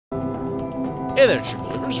Hey there, true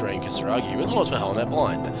believers, Rain Kisaragi with Most Helmet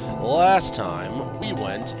Blind. Last time, we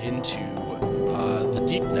went into the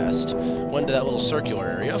Deep Nest, went to that little circular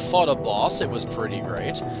area, fought a boss, it was pretty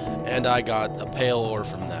great, and I got a pale ore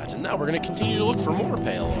from that. And now we're going to continue to look for more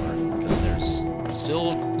pale ore, because there's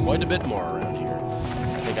still quite a bit more around here.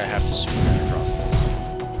 I think I have to swim across this.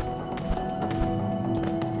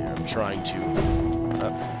 Yeah, I'm trying to...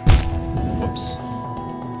 whoops.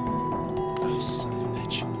 Oh, son of a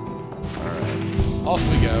bitch. Alright, off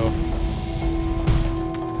we go.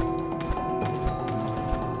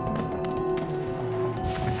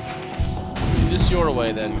 Do this your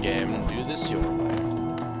way then, game. Do this your way.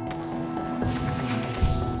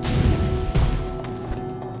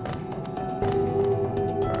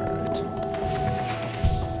 Alright.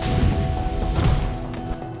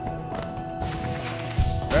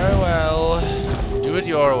 Very well. Do it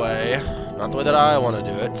your way. Not the way that I want to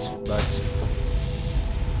do it, but...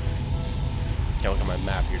 Can't look at my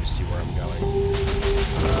map here to see where I'm going.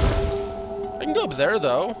 I can go up there,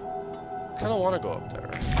 though. I kind of want to go up there.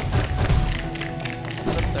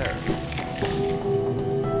 What's up there?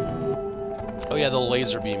 Oh yeah, the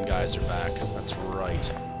laser beam guys are back. That's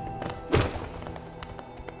right.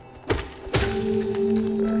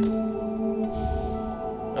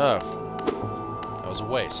 Oh. That was a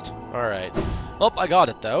waste. Alright. Well, I got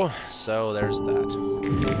it, though. So, there's that.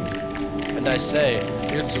 And I say,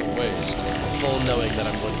 it's a waste, full knowing that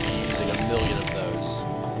I'm going to be using 1,000,000 of those.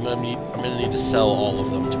 I'm gonna need to sell all of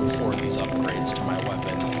them to afford these upgrades to my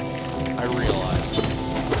weapon. I realized.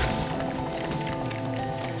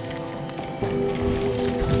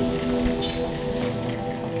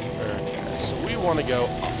 Okay, so we want to go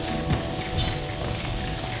up.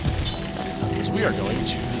 Because we are going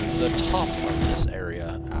to the top of this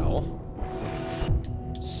area. Ow.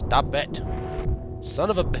 Stop it.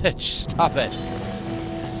 Son of a bitch, stop it.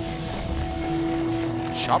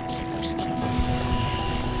 Shopkeeper's key.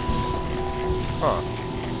 Huh.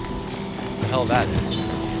 What the hell that is?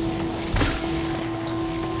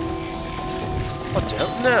 I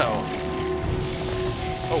don't know.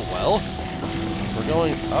 Oh well. We're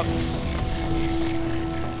going up.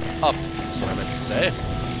 Up, is what I meant to say.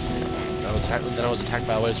 Then I was attacked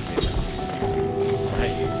by a laser beam.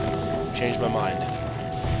 I changed my mind.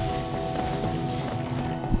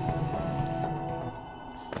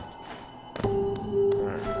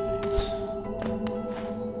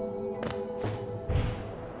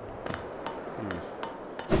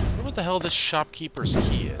 What the hell this shopkeeper's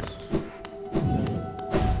key is?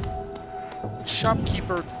 What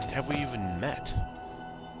shopkeeper have we even met?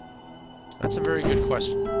 That's a very good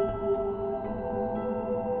question.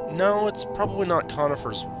 No, it's probably not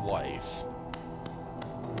Conifer's wife.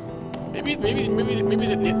 Maybe the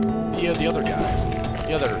other guy.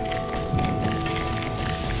 The other.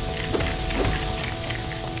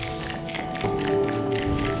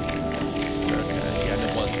 Okay, yeah,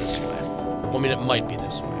 it was this way. Well, I mean, it might be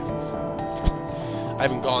this way. I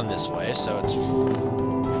haven't gone this way, so it's a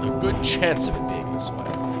good chance of it being this way.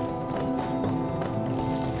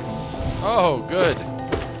 Oh, good.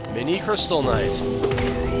 Mini Crystal Knight.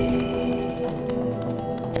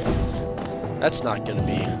 That's not gonna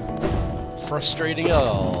be frustrating at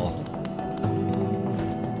all.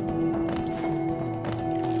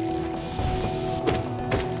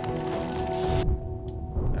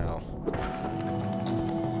 Well.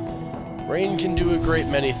 Rain can do a great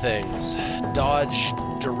many things. Dodge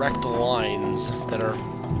direct lines that are...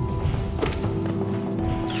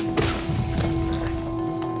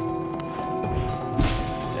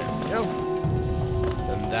 There we go.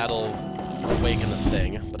 And that'll awaken the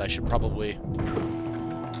thing, but I should probably...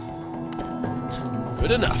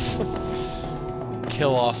 Good enough.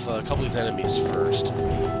 Kill off a couple of these enemies first.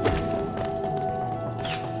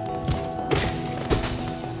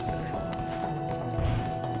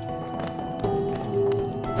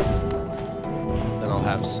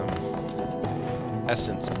 Have some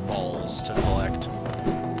essence balls to collect.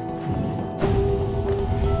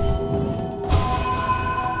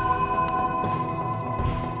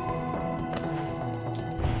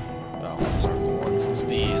 Oh, those aren't the ones, it's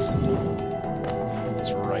these.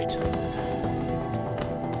 That's right.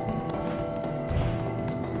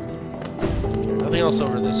 Okay, nothing else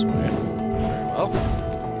over this way. Very well.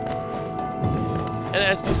 And it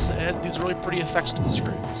adds these really pretty effects to the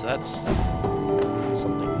screen, so that's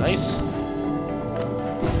something nice.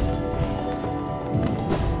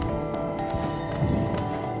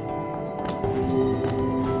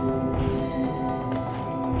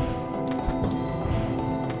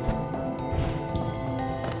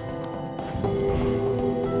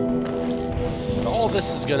 But all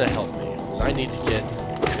this is going to help me, because I need to get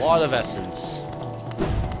a lot of essence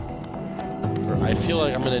I feel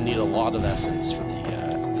like I'm gonna need a lot of essence for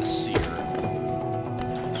the seer.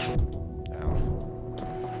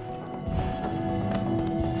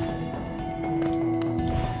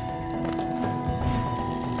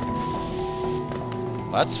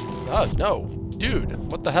 That's... oh, no. Dude,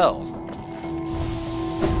 what the hell?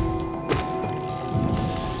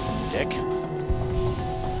 Dick.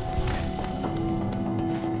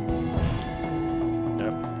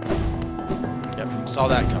 Yep, saw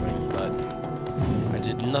that coming, but I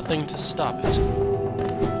did nothing to stop it.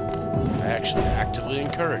 I actually actively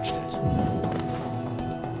encouraged it.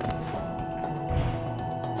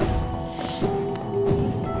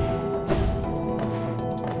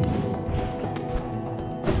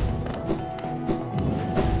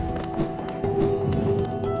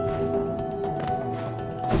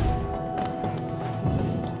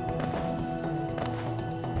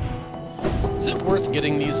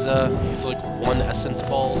 Getting these like 1 essence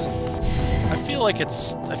balls. I feel like it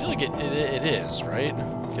is, right?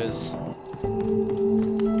 Because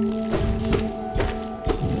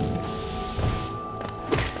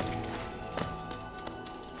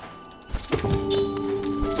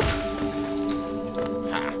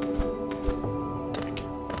dick.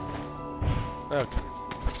 Okay.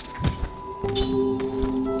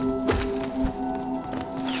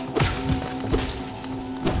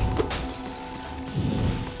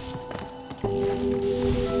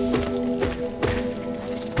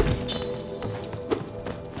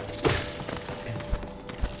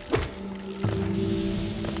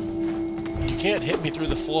 You can't hit me through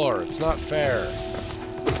the floor. It's not fair.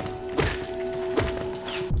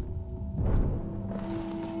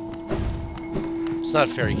 It's not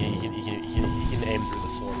fair. He can aim through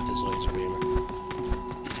the floor with his laser beam.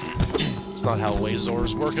 It's not how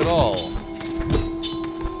lasers work at all.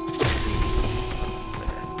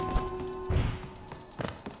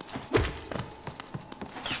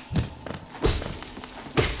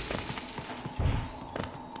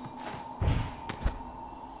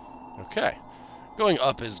 Okay. Going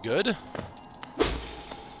up is good.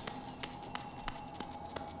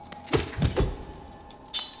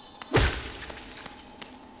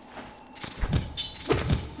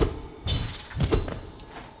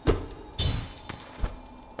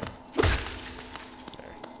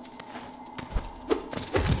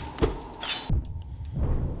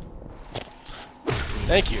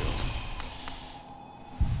 Thank you.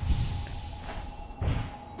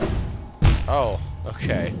 Oh,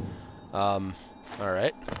 okay.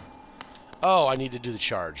 Alright. Oh, I need to do the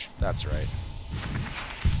charge. That's right.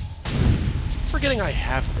 Keep forgetting I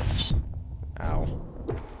have this. Ow.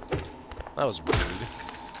 That was rude.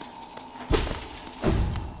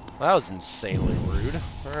 That was insanely rude.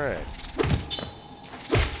 Alright.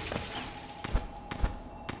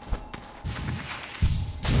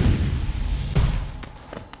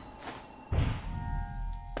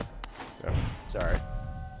 Oh, sorry.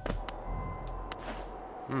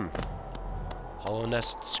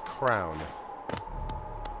 Hallownest's crown.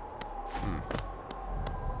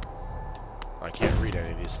 I can't read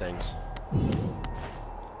any of these things.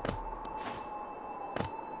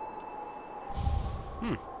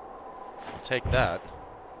 I'll take that.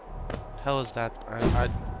 Hell is that?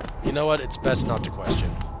 You know what? It's best not to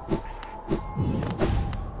question.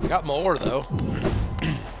 I got more though.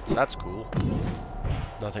 So that's cool.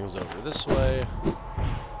 Nothing's over this way.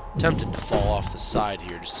 Tempted to fall off the side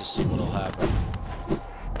here just to see what'll happen.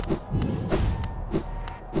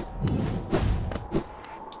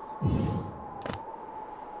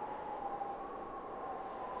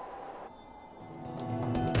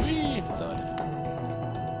 Whee! Thud.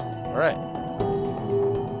 Alright.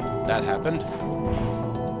 That happened.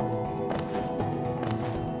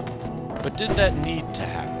 But did that need to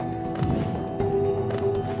happen?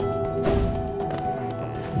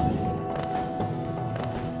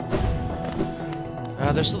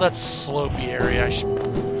 There's still that slopey area. I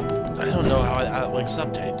don't know how it links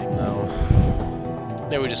up to anything, though.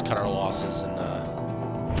 Maybe we just cut our losses and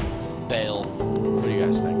bail. What do you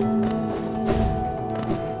guys think?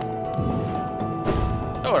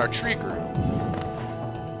 Oh, our tree grew.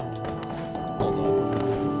 Hold up.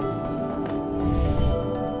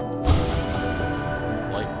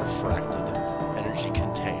 Light refracted. Energy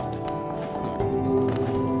contained.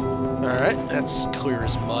 Alright, that's clear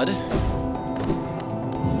as mud.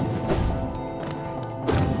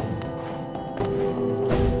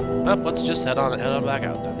 Let's just head on back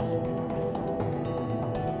out then.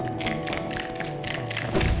 Okay.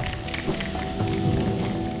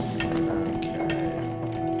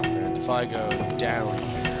 And if I go down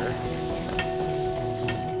here,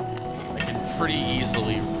 I can pretty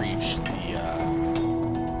easily reach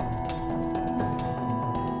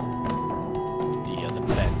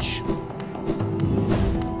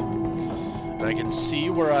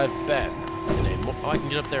where I've been. Oh, I can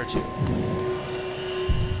get up there too.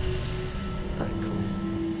 Alright, cool.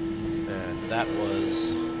 And that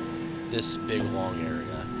was this big, long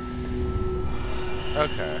area.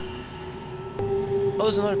 Okay. Oh,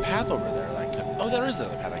 there's another path over there that I could... Oh, there is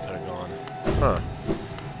another path I could have gone. Huh.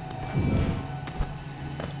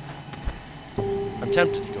 I'm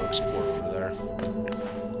tempted to go explore over there.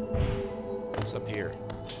 What's up here?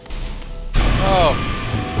 Oh!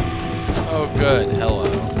 Oh, good. Hello.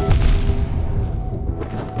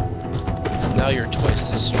 Now you're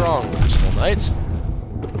twice as strong, Crystal Knight.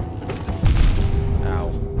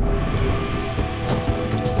 Ow.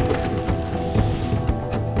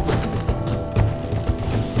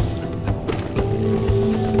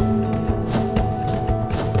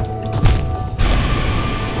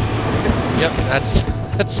 Yep,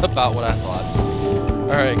 that's about what I thought.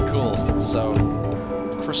 Alright, cool. So,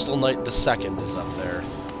 Crystal Knight the Second is up there.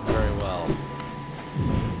 Very well.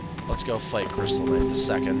 Let's go fight Crystal Knight the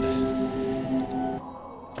Second.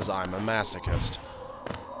 Because I'm a masochist.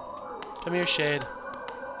 Come here, Shade.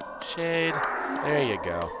 Shade. There you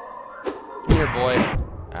go. Come here, boy.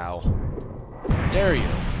 Ow. How dare you?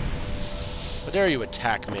 How dare you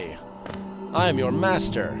attack me? I am your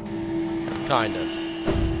master. Kind of.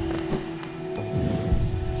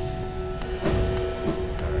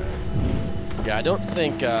 Yeah, I don't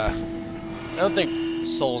think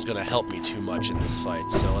Soul's gonna help me too much in this fight,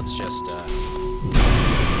 so let's just,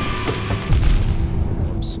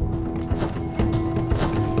 whoops.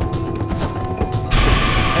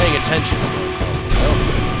 Paying attention is going to help me, though.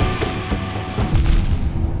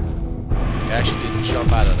 I actually didn't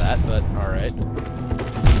jump out of that, but alright.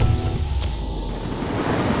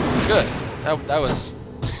 Good. That was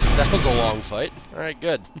that was a long fight. Alright,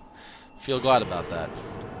 good. Feel glad about that.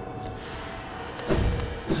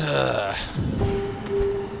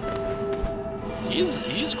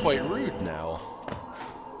 He's quite rude now.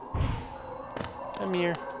 Come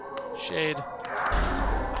here, Shade.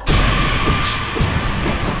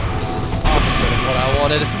 This is the opposite of what I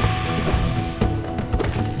wanted.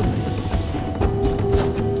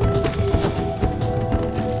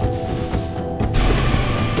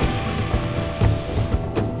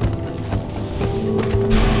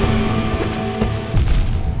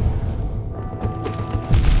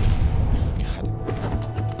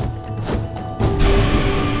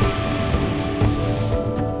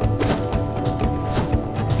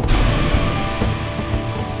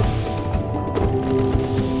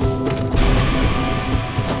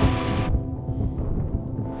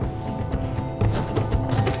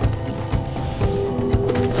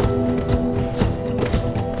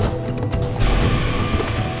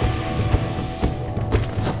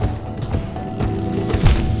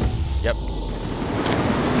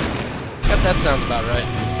 That sounds about right.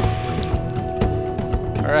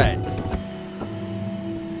 Alright.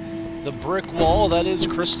 The brick wall that is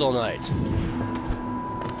Crystal Knight.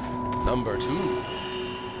 Number 2.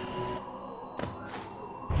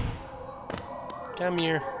 Come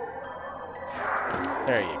here.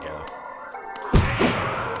 There you go.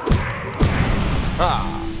 Ah!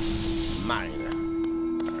 Mine.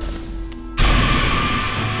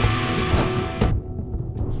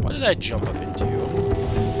 Why did I jump up into you?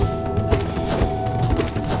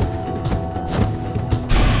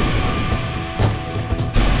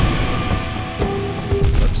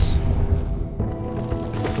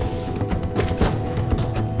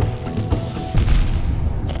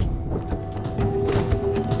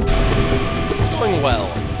 Well,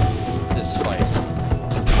 this fight.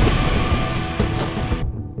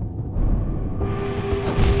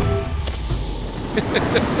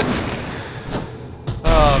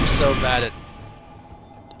 Oh, I'm so bad at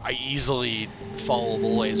easily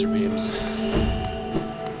followable laser beams.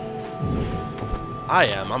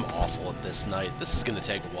 I'm awful at this Knight. This is gonna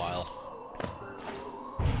take a while.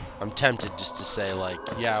 I'm tempted just to say, like,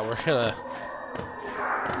 yeah, we're gonna...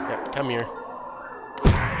 Yeah, come here.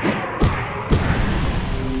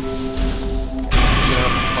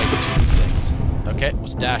 Okay, it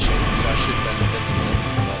was dashing, so I should have been invincible,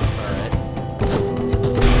 but alright.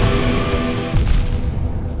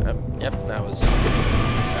 Yep, that was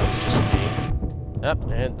just me. Yep,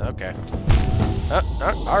 and okay.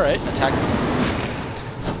 Alright, attack.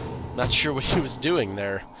 Not sure what he was doing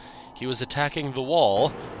there. He was attacking the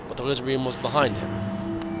wall, but the laser beam was behind him.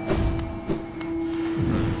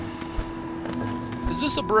 Is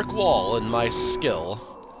this a brick wall in my skill?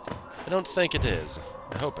 I don't think it is.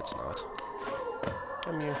 I hope it's not.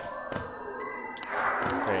 Come here.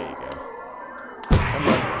 There you go. Come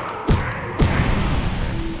on.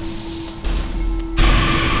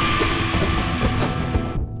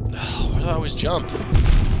 Why do I always jump?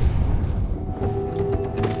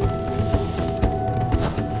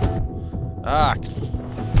 Ah,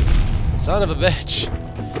 son of a bitch.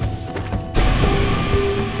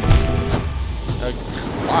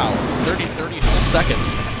 Wow, 30 whole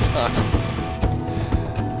seconds that time.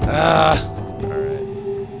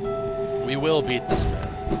 Alright. We will beat this man.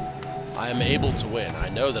 I am able to win. I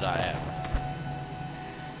know that I am.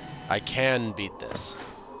 I can beat this.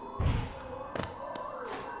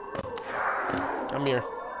 Come here.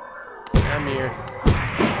 Come here.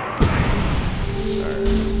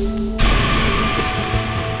 Alright.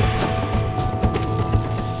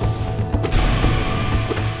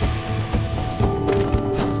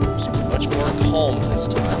 More calm this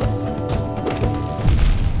time.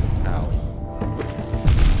 Ow.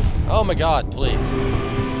 Oh my god, please.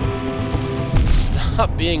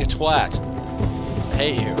 Stop being a twat. I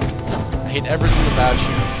hate you. I hate everything about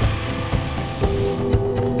you.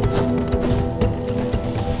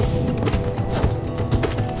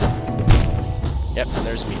 Yep,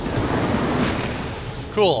 there's me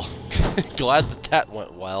dead. Cool. Glad that that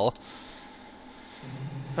went well.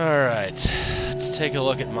 Alright, let's take a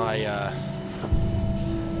look at my,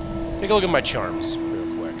 charms,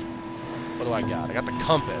 real quick. What do I got? I got the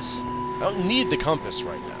compass. I don't need the compass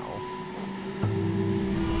right now.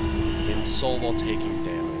 Gain soul while taking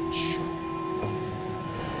damage.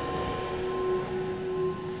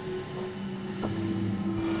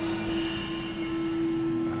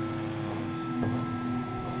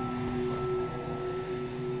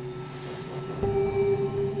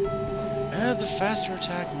 The faster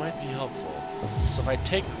attack might be helpful. So if I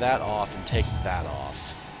take that off and take that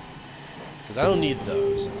off, because I don't need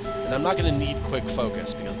those, and I'm not going to need quick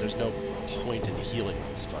focus because there's no point in healing in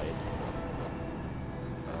this fight.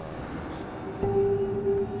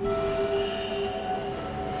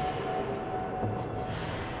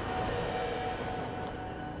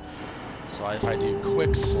 So if I do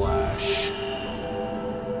quick slash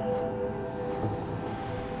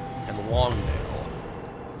and long nail.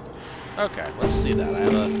 Okay, let's see that. I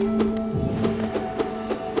have a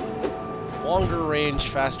longer range,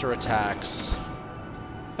 faster attacks.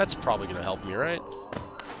 That's probably going to help me, right?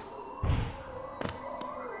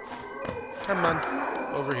 Come on.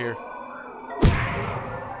 Over here.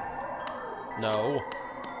 No.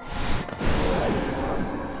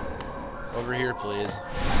 Over here, please.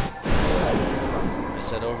 I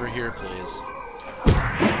said over here, please.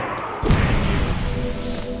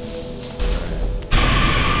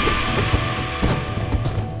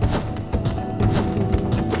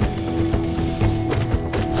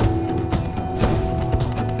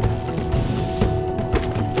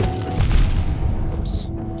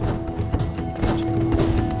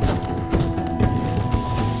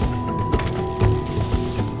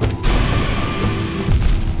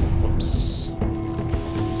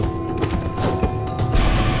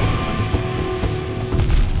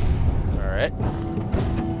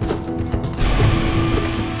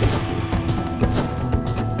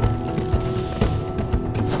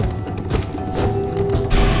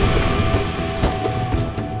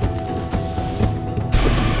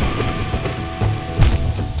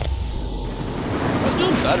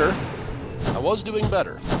 Better. I was doing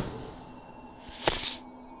better.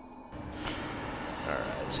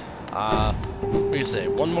 Alright. What do you say?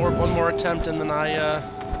 One more attempt and then I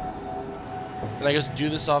just do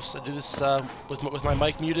this with my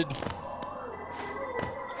mic muted.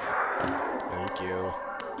 Thank you.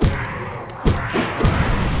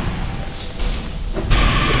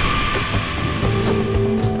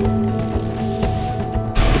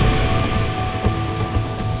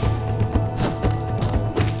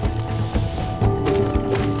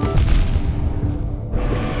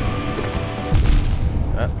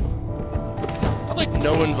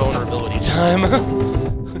 No invulnerability time.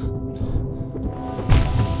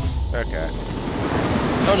 Okay.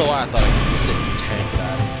 I don't know why I thought I could sit and tank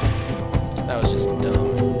that. That was just dumb.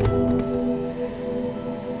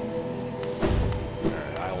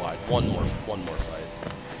 Alright, I lied. One more fight.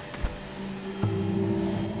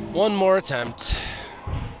 One more attempt.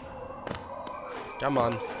 Come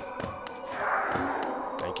on.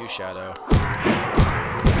 Thank you, Shadow.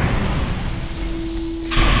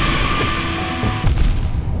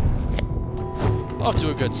 Off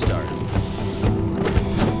to a good start.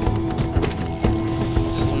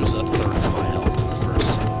 Just lose a third of my health in the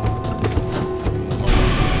first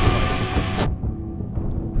moment of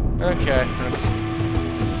the fight. Okay, that's...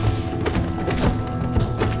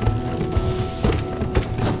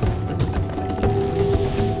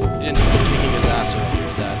 He didn't go kicking his ass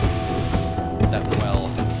earlier that well.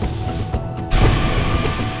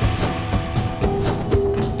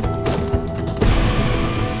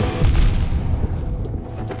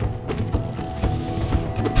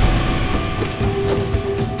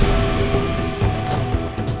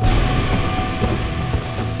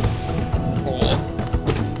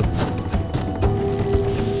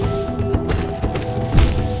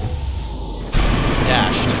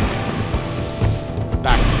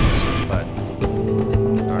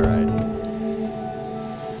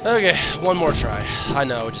 Okay, one more try. I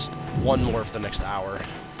know, just one more for the next hour.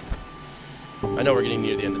 I know we're getting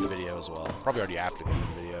near the end of the video as well. Probably already after the end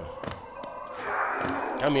of the video.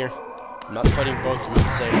 Come here. I'm not fighting both of you at the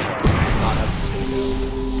same time. That's not how this is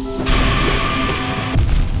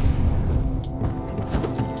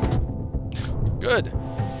gonna go. Good.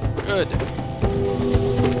 Good.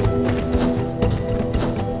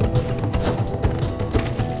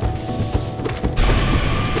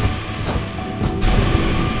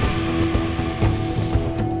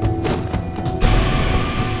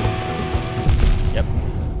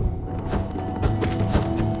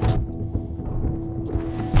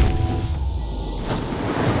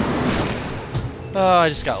 Oh, I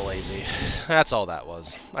just got lazy. That's all that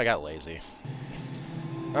was. I got lazy.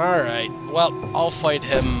 Alright, well, I'll fight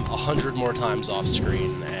him 100 more times off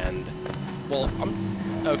screen, and... Well,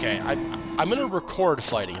 okay, I'm gonna record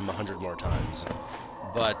fighting him 100 more times,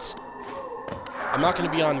 but I'm not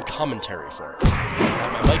gonna be on commentary for it. I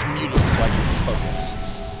have my mic muted so I can focus.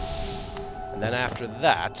 And then after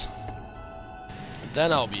that,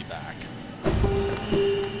 then I'll be back.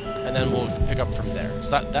 And then we'll pick up from there.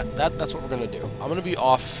 So that's what we're gonna do. I'm gonna be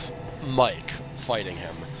off mic fighting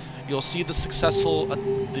him. You'll see the successful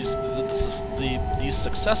the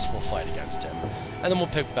successful fight against him, and then we'll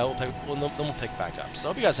pick back up. So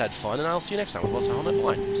I hope you guys had fun, and I'll see you next time with Helmet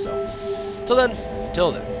Blind. So till then,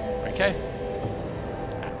 okay.